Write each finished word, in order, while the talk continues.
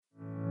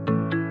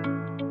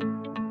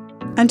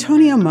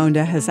Antonio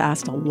Monda has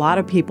asked a lot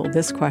of people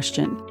this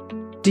question: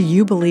 do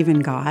you believe in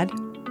God?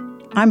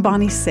 I'm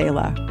Bonnie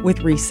Sala with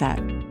Reset.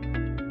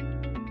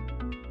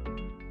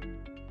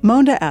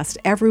 Monda asked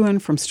everyone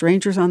from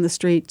strangers on the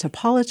street to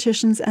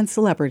politicians and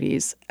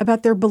celebrities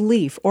about their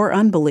belief or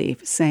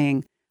unbelief,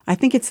 saying, "I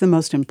think it's the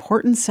most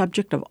important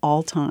subject of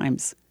all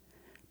times."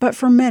 But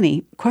for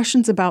many,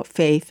 questions about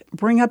faith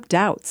bring up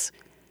doubts.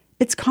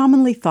 It's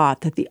commonly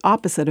thought that the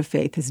opposite of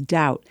faith is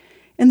doubt,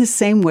 in the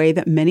same way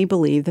that many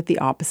believe that the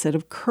opposite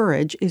of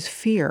courage is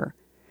fear.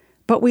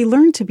 But we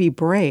learn to be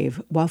brave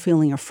while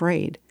feeling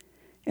afraid.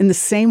 In the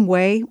same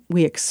way,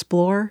 we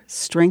explore,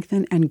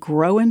 strengthen, and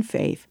grow in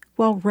faith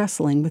while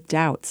wrestling with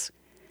doubts.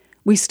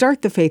 We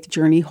start the faith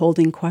journey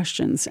holding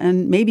questions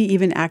and maybe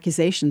even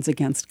accusations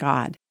against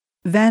God.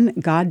 Then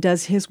God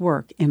does His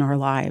work in our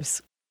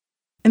lives.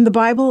 In the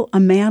Bible, a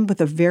man with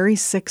a very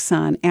sick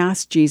son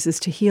asked Jesus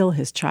to heal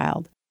his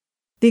child.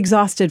 The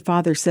exhausted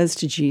father says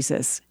to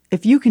Jesus,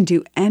 "If you can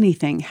do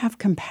anything, have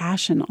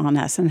compassion on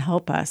us and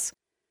help us."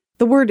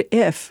 The word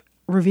 "if"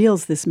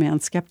 reveals this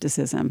man's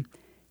skepticism.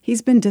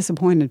 He's been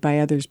disappointed by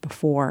others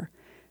before.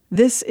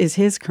 This is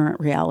his current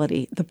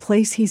reality, the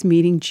place he's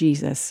meeting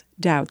Jesus,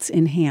 doubts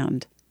in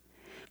hand.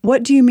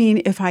 "What do you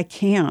mean, if I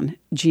can?"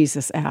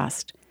 Jesus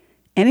asked.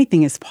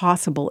 "Anything is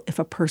possible if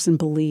a person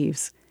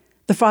believes."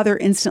 The father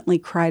instantly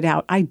cried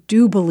out, "I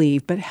do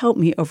believe, but help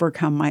me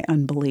overcome my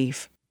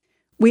unbelief."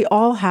 We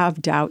all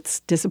have doubts,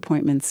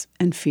 disappointments,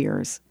 and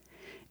fears.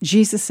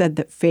 Jesus said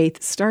that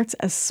faith starts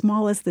as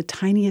small as the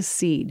tiniest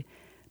seed,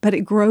 but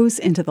it grows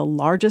into the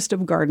largest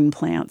of garden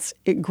plants.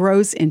 It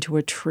grows into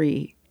a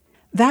tree.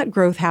 That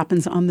growth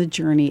happens on the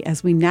journey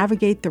as we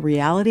navigate the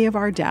reality of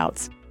our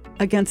doubts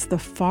against the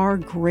far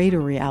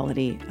greater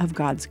reality of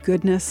God's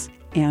goodness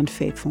and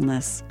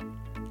faithfulness.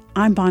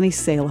 I'm Bonnie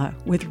Sala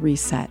with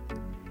Reset.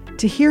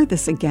 To hear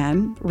this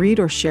again, read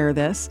or share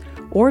this,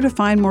 or to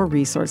find more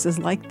resources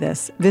like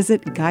this,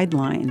 visit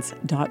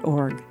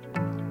guidelines.org.